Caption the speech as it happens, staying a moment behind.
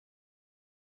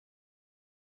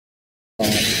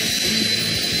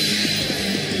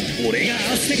俺がア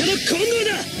ステカの混合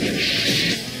だ。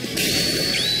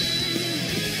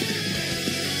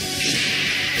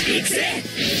行くぜ。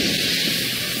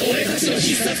俺たちの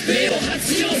必殺プレーを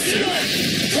発動するのは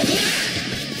ここだ。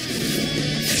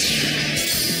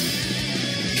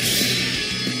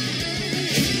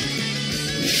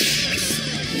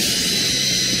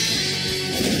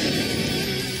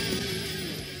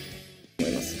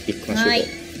はい。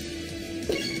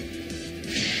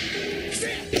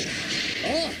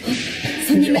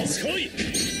3人目。こ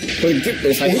れギュッ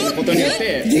と最初のことによっ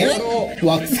て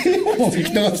惑星を吹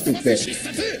き飛ばしてって。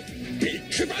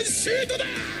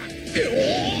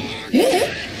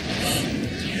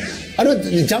あれはジ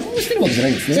ャンプしてることじゃな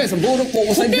いんですね。そうです。ボールをこう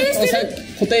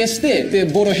固定してで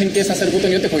ボールを変形させること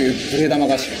によってこういうブレ玉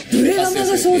が生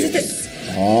じてっ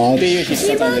ていう必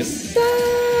殺技です。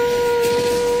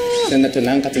ちょっと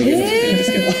軟滑に入れなくていいんで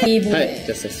すけど、はい、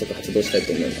じゃあ早速発動したい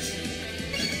と思います。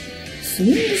ス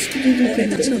イング式で俺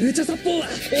たちの無茶殺法は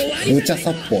終わり。無茶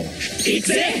殺法だ。行く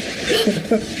ぜ。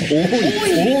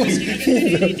多い。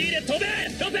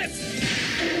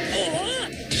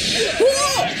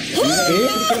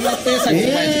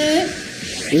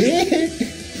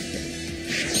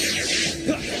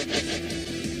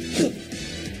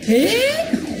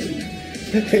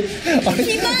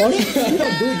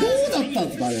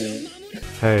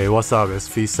Hey, what's up? It's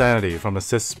Sanity from the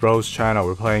CISBROS channel.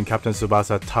 We're playing Captain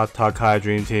Tsubasa Tatakae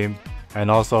Dream Team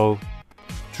and also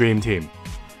Dream Team.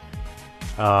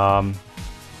 Wow,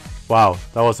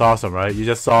 that was awesome, right? You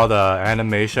just saw the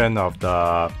animation of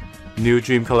the new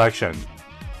Dream Collection,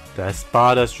 the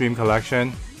Espadas Dream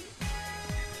Collection.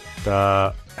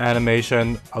 The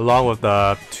animation along with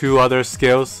the two other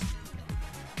skills,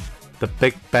 the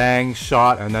Big Bang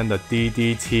shot and then the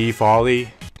DDT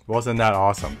volley. Wasn't that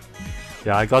awesome?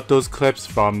 Yeah, I got those clips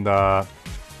from the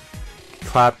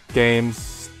KLab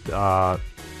Games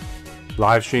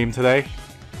live stream today.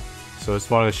 So just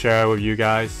wanted to share it with you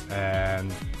guys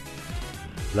and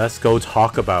let's go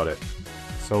talk about it.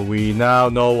 So we now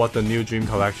know what the new Dream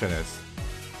Collection is.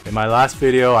 In my last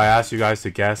video, I asked you guys to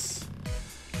guess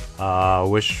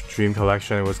which Dream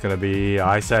Collection it was gonna be.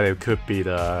 I said it could be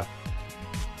the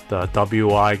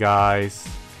WI guys.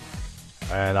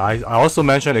 And I also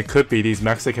mentioned it could be these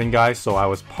Mexican guys, so I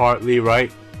was partly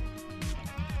right.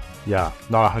 Yeah,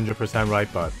 not 100% right,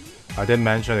 but I did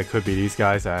mention it could be these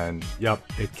guys, and yep,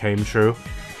 it came true.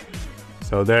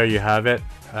 So there you have it.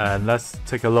 And let's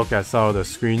take a look at some of the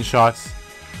screenshots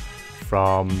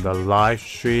from the live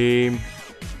stream.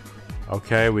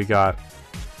 Okay, we got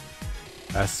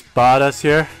Espadas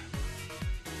here.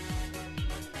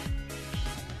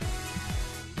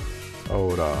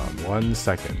 Hold on 1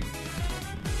 second.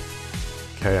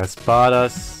 Okay,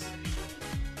 Espadas.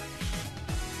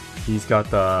 He's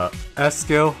got the S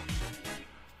skill.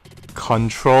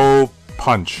 Control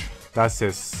Punch. That's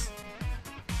his.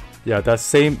 Yeah, this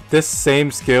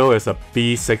same skill is a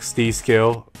B60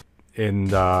 skill in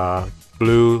the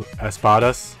blue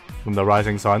Espadas from the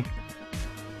Rising Sun.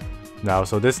 Now,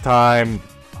 so this time,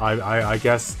 I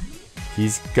guess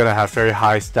he's gonna have very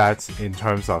high stats in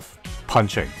terms of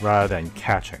punching rather than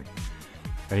catching.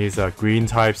 And he's a green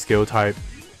type skill type.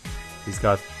 He's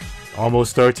got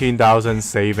almost 13,000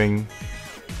 saving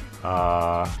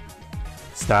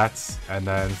stats and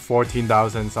then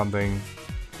 14,000 something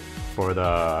for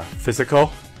the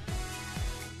physical.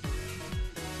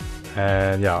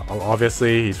 And yeah,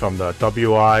 obviously he's from the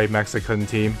WI Mexican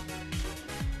team.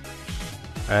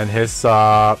 And his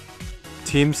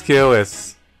team skill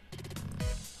is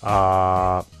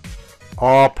all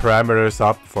parameters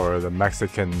up for the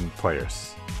Mexican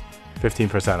players.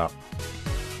 15% up.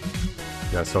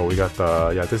 Yeah, so we got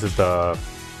the, yeah, this is the,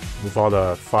 with all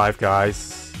the 5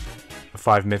 guys,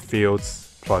 5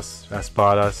 midfields plus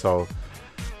Espada, so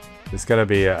it's gonna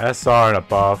be a SR and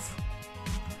above.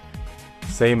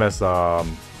 Same as all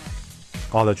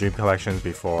the Dream Collections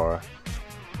before.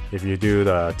 If you do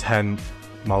the 10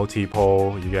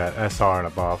 multi-pole, you get SR and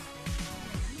above.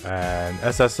 And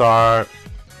SSR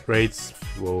rates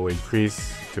will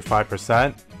increase to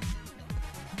 5%.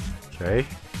 Okay.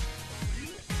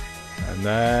 And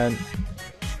then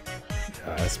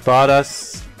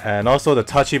Espadas and also the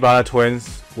Tachibana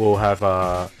twins will have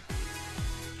a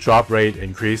drop rate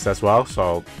increase as well,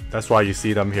 so that's why you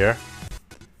see them here.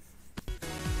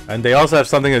 And they also have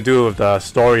something to do with the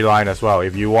storyline as well.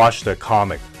 If you watch the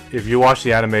comic, if you watch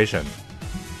the animation,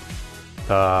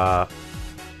 the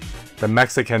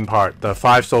Mexican part, the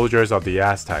 5 soldiers of the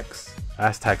Aztec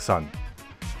Sun.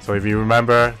 So if you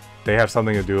remember, they have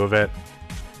something to do with it.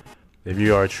 If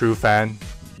you are a true fan,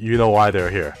 you know why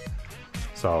they're here.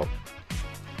 So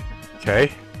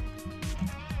Okay.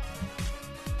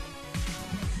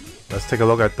 Let's take a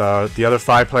look at the other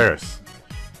 5 players.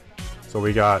 So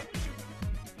we got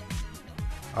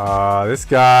this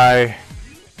guy,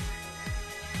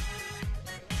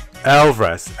 Elves,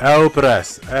 right?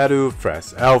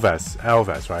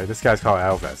 This guy's called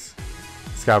Elves.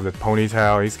 This guy with the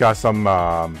ponytail. He's got some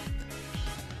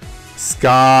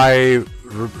sky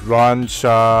ranch.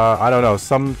 I don't know,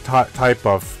 some type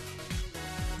of.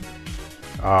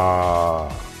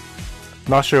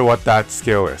 Not sure what that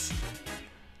skill is.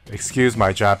 Excuse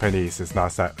my Japanese, it's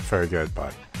not that very good,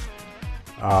 but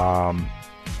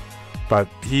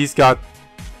he's got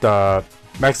the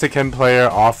Mexican player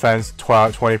offense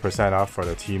 20% up for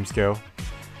the team skill.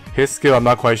 His skill, I'm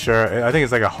not quite sure. I think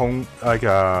it's like a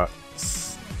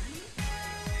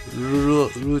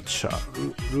lucha.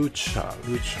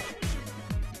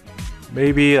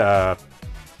 Maybe a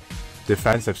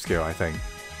defensive skill, I think.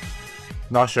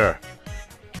 Not sure.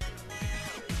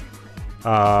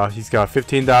 He's got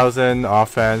 15,000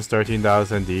 offense,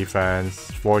 13,000 defense,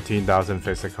 14,000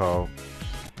 physical.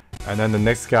 And then the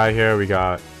next guy here, we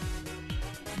got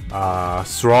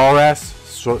Suarez.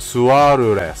 This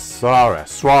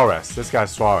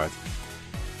guy's Suarez.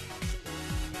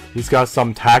 He's got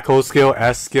some tackle skill,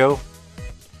 S skill.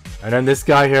 And then this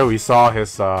guy here, we saw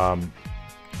his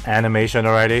animation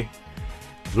already.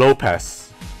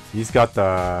 Lopez. He's got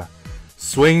the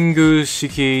Swingu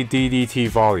Shiki DDT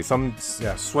volley.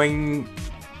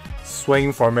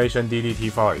 Swing formation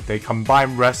DDT volley. They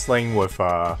combine wrestling with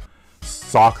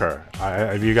soccer.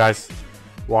 If you guys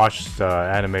watched the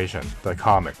animation, the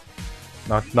comic,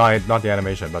 not the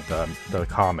animation, but the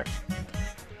comic.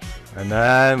 And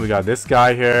then we got this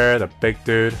guy here, the big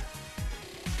dude.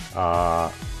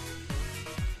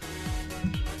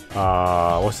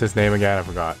 What's his name again? I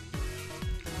forgot.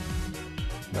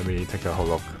 Let me take a whole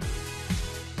look.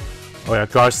 Oh yeah,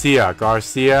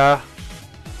 Garcia.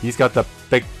 He's got the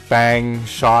big bang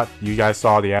shot. You guys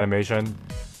saw the animation.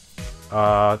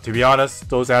 To be honest,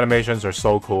 those animations are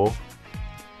so cool.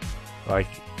 Like,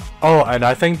 oh, and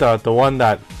I think the one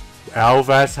that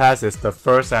Alves has is the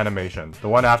first animation. The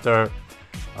one after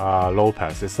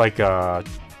Lopez. It's like a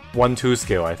 1-2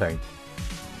 skill, I think.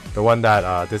 The one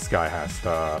that this guy has,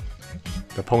 the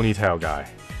ponytail guy.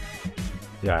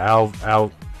 Yeah, Alves,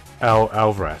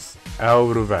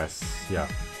 yeah.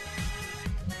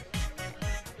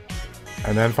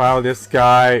 And then finally this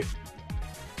guy,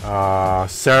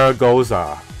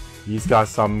 Zaragoza. He's got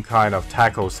some kind of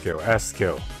tackle skill, S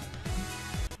skill.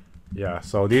 Yeah,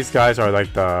 so these guys are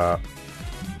like the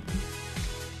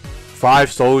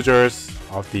 5 soldiers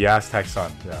of the Aztec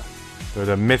Sun. Yeah, they're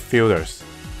the midfielders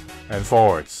and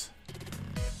forwards.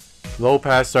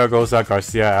 Lopez, Zaragoza,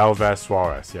 Garcia, Alves,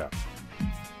 Suarez. Yeah.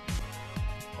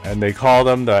 And they call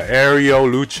them the aerial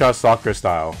lucha soccer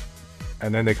style.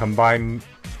 And then they combine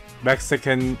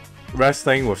Mexican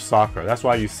wrestling with soccer. That's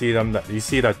why you see them. You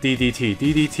see the DDT.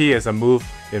 DDT is a move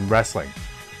in wrestling.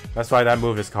 That's why that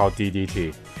move is called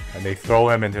DDT. And they throw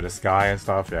him into the sky and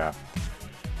stuff. Yeah,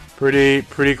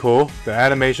 pretty cool. The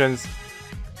animations,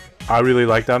 I really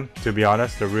like them. To be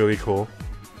honest, they're really cool.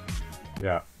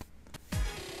 Yeah.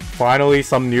 Finally,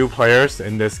 some new players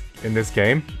in this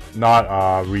game. Not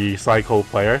recycled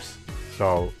players.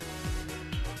 So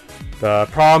the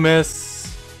problem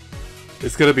is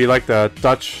it's gonna be like the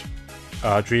Dutch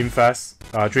Dream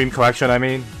Collection. I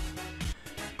mean,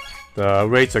 the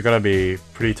rates are gonna be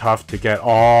pretty tough to get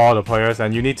all the players,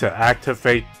 and you need to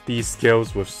activate these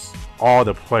skills with all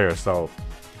the players. So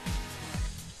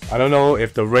I don't know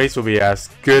if the rates will be as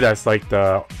good as like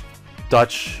the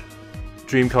Dutch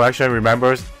Dream Collection.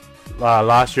 Remember,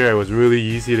 last year it was really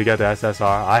easy to get the SSR.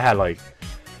 I had like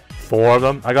 4 of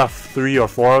them. I got 3 or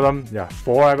 4 of them. Yeah,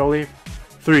 4 I believe.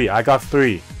 3. I got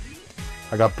 3.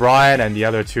 I got Brian and the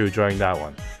other 2 during that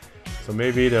one. So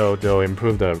maybe they'll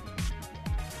improve the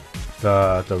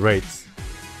rates.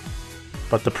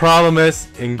 But the problem is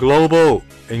in global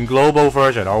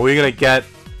version, are we gonna get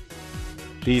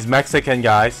these Mexican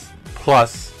guys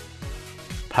plus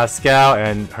Pascal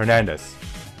and Hernandez?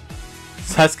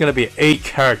 So that's gonna be 8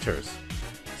 characters.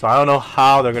 So I don't know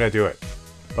how they're gonna do it,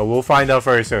 but we'll find out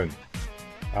very soon.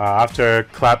 After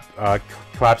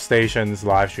Clap Station's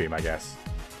live stream, I guess,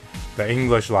 the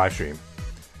English live stream.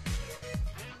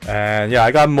 And yeah,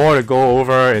 I got more to go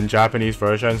over in Japanese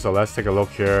version, so let's take a look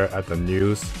here at the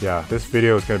news. Yeah, this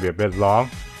video is gonna be a bit long.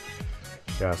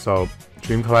 Yeah, so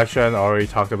Dream Collection, already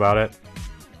talked about it.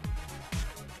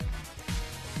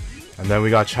 And then we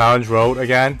got Challenge Road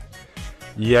again.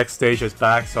 EX stage is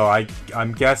back, so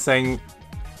I'm guessing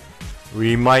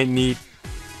we might need,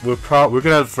 we're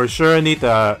gonna for sure need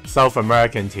the South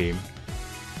American team.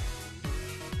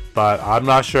 but I'm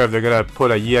not sure if they're gonna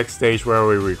put a EX stage where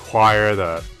we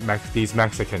require these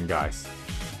Mexican guys.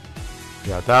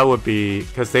 Yeah, that would be,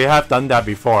 because they have done that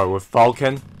before with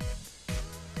Falcon.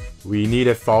 We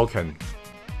needed Falcon.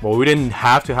 Well, we didn't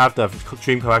have to have the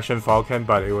Dream Collection Falcon,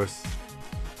 but it was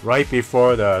right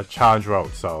before the Challenge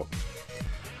Road, so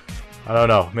I don't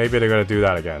know. Maybe they're gonna do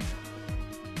that again.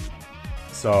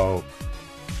 So,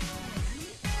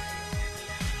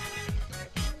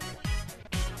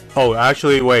 oh,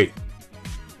 actually, wait.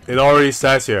 It already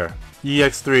says here,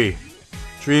 EX3,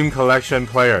 Dream Collection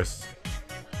players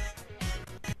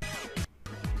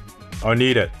are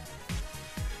needed.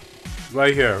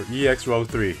 Right here, EX Row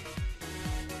 3.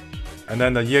 And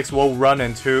then the EX Row 1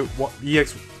 and 2,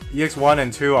 EX 1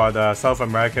 and 2 are the South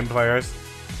American players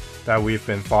that we've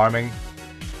been farming.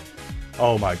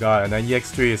 Oh my god, and then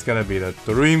EX3 is gonna be the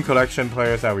Dream Collection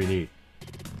players that we need.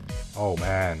 Oh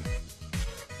man.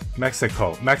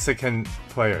 Mexican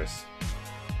players.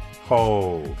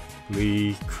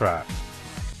 Holy crap.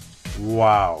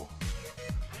 Wow.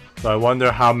 So I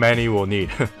wonder how many we'll need.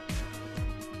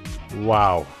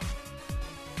 Wow.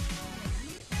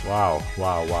 Wow.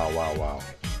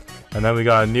 And then we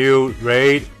got a new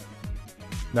raid.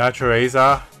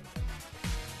 Natureza.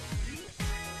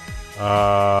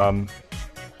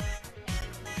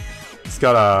 It's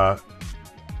got a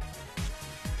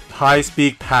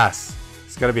high-speed pass.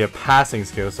 It's gonna be a passing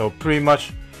skill, so pretty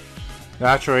much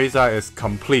Natureza is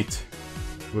complete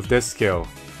with this skill.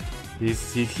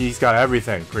 He's got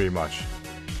everything pretty much.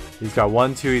 He's got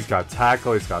 1-2, he's got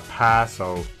tackle, he's got pass,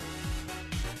 so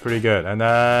pretty good. And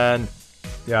then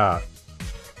yeah,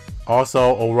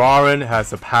 also Auroran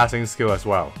has a passing skill as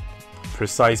well,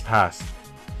 precise pass.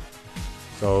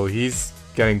 So he's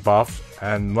getting buffed,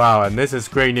 and wow, and this is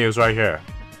great news right here.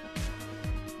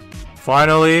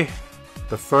 Finally,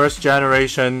 the first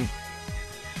generation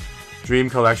Dream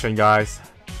Collection guys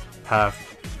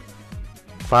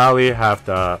finally have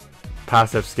the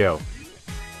passive skill.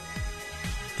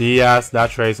 Diaz,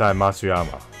 Natureza, and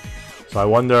Matsuyama. So I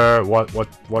wonder what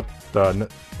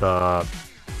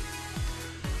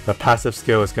the passive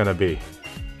skill is gonna be.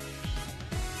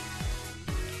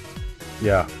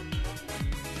 Yeah.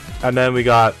 And then we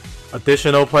got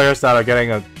additional players that are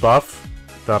getting a buff.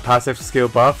 The passive skill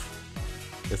buff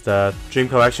is the Dream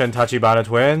Collection Tachibana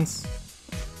Twins,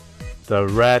 the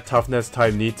red toughness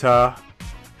type Nita,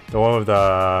 the one with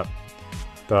the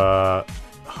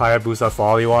Hayabusa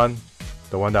Folly one,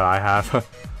 the one that I have.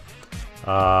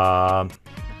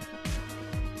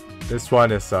 This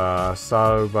one is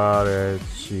Salvador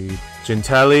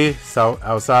Gintelli,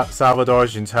 Salvador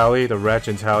Gintelli. The red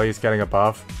Gintelli is getting a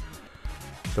buff.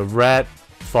 The red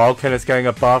Falcon is getting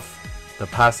a buff. The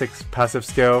passive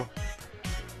skill.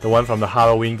 The one from the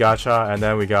Halloween gacha. And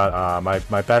then we got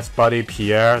my best buddy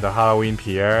Pierre. The Halloween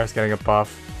Pierre is getting a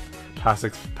buff.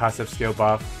 Passive skill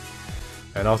buff.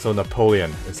 And also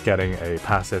Napoleon is getting a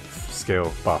passive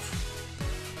skill buff.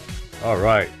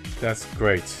 Alright, that's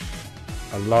great.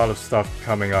 A lot of stuff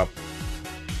coming up.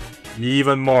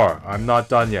 Even more. I'm not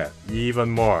done yet. Even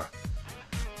more.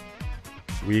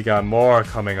 We got more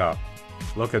coming up.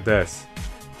 Look at this.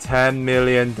 10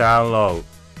 million download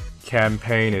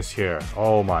campaign is here.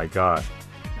 Oh my god.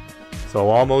 So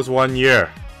almost 1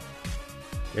 year.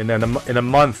 In a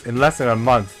month, in less than a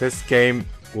month, this game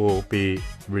will be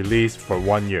released for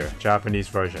 1 year. Japanese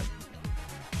version.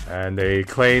 And they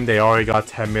claim they already got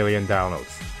 10 million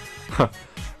downloads.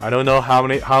 I don't know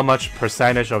how much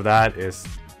percentage of that is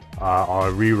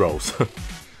are rerolls.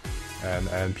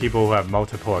 and people who have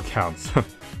multiple accounts.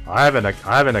 I have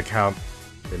an account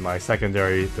in my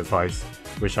secondary device,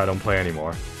 which I don't play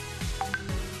anymore.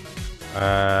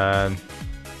 And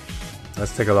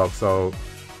let's take a look. So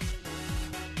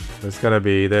there's gonna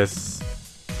be this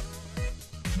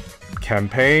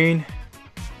campaign.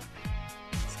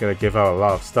 It's gonna give out a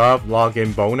lot of stuff.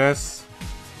 Login bonus.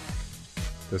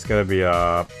 There's gonna be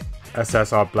a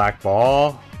SSR Black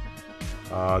Ball.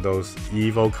 Those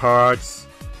Evo cards,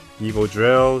 Evo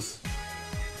drills,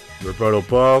 Roberto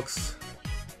books.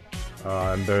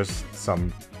 And there's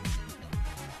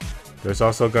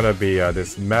also gonna be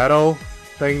this medal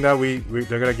thing that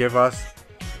they're gonna give us,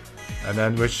 and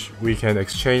then which we can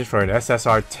exchange for an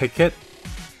SSR ticket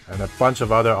and a bunch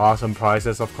of other awesome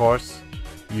prizes, of course,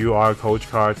 UR coach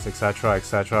cards, etc,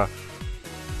 etc.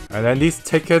 And then these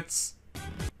tickets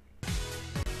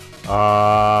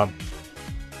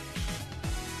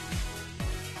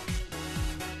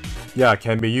yeah,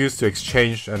 can be used to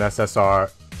exchange an SSR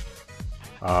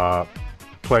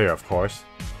player, of course.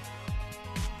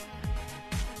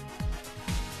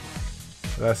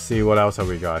 Let's see what else have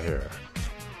we got here.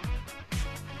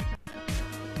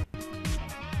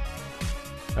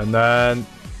 And then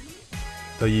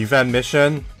the event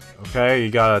mission. Okay, you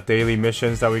got daily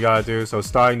missions that we gotta do. So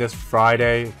starting this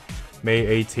Friday, May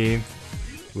 18th,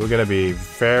 we're gonna be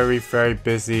very, very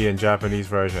busy in Japanese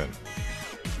version.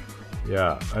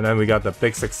 Yeah, and then we got the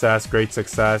big success, great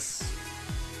success.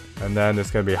 And then there's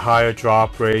gonna be higher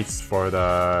drop rates for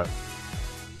the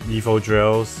Evo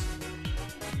drills.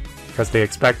 Because they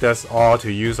expect us all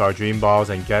to use our Dreamballs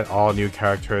and get all new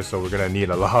characters, so we're gonna need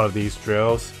a lot of these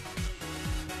drills.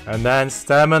 And then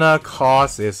stamina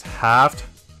cost is halved.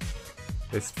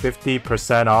 It's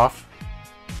 50% off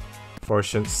for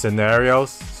scenarios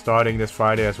starting this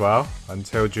Friday as well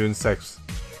until June 6th.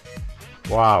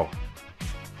 Wow.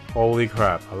 Holy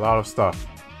crap, a lot of stuff.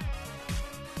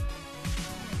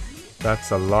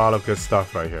 That's a lot of good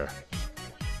stuff right here.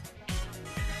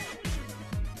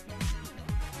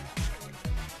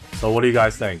 So what do you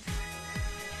guys think?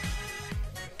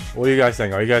 What do you guys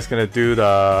think? Are you guys gonna do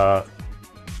the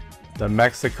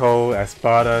Mexico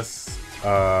Espadas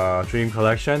Dream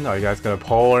Collection? Are you guys gonna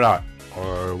pull or not?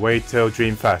 Or wait till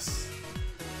Dream Fest?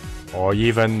 Or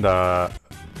even the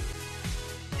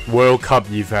World Cup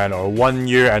event or 1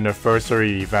 year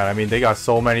anniversary event? I mean, they got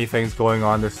so many things going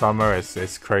on this summer,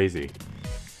 it's crazy.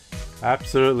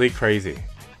 Absolutely crazy.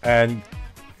 And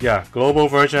yeah, global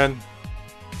version,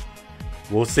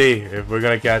 we'll see if we're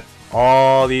gonna get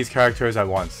all these characters at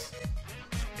once.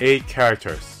 8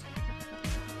 characters.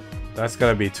 That's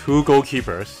gonna be 2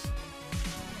 goalkeepers,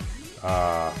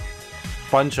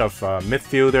 bunch of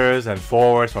midfielders and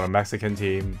forwards from the Mexican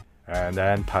team, and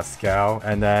then Pascal,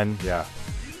 and then yeah.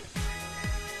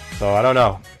 So I don't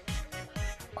know.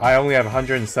 I only have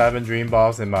 107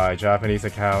 Dreamballs in my Japanese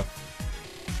account.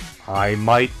 I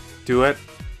might do it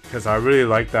because I really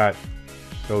like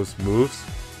those moves,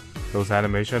 those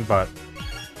animation, but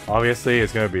obviously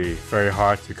it's gonna be very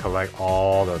hard to collect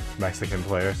all the Mexican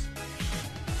players.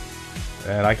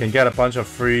 And I can get a bunch of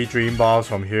free Dreamballs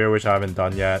from here, which I haven't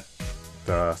done yet.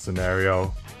 The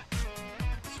scenario.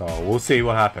 So we'll see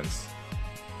what happens.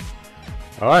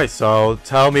 Alright, so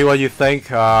tell me what you think.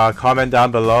 Comment down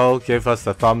below. Give us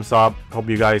a thumbs up. Hope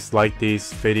you guys like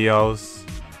these videos.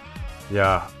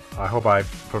 Yeah, I hope I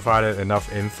provided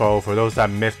enough info for those that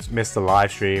missed the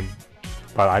live stream.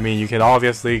 But I mean, you can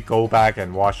obviously go back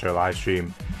and watch your live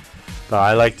stream. But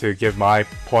I like to give my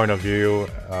point of view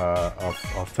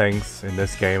of things in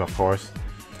this game, of course.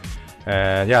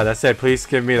 And yeah, that's it. Please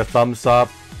give me the thumbs up.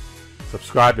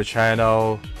 Subscribe to the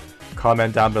channel.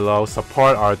 Comment down below.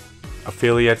 Support our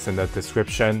affiliates in the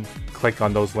description. Click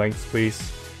on those links,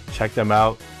 please. Check them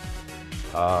out.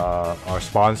 Our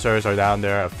sponsors are down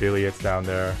there. Affiliates down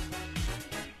there.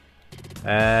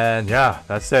 And yeah,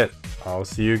 that's it. I'll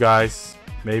see you guys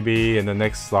maybe in the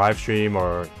next live stream,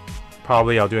 or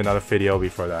probably I'll do another video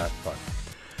before that. But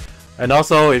and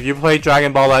also, if you play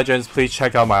Dragon Ball Legends, please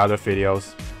check out my other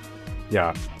videos.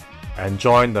 Yeah, and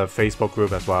join the Facebook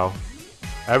group as well.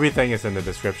 Everything is in the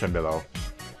description below.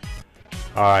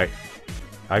 Alright,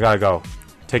 I gotta go.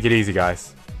 Take it easy,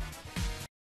 guys.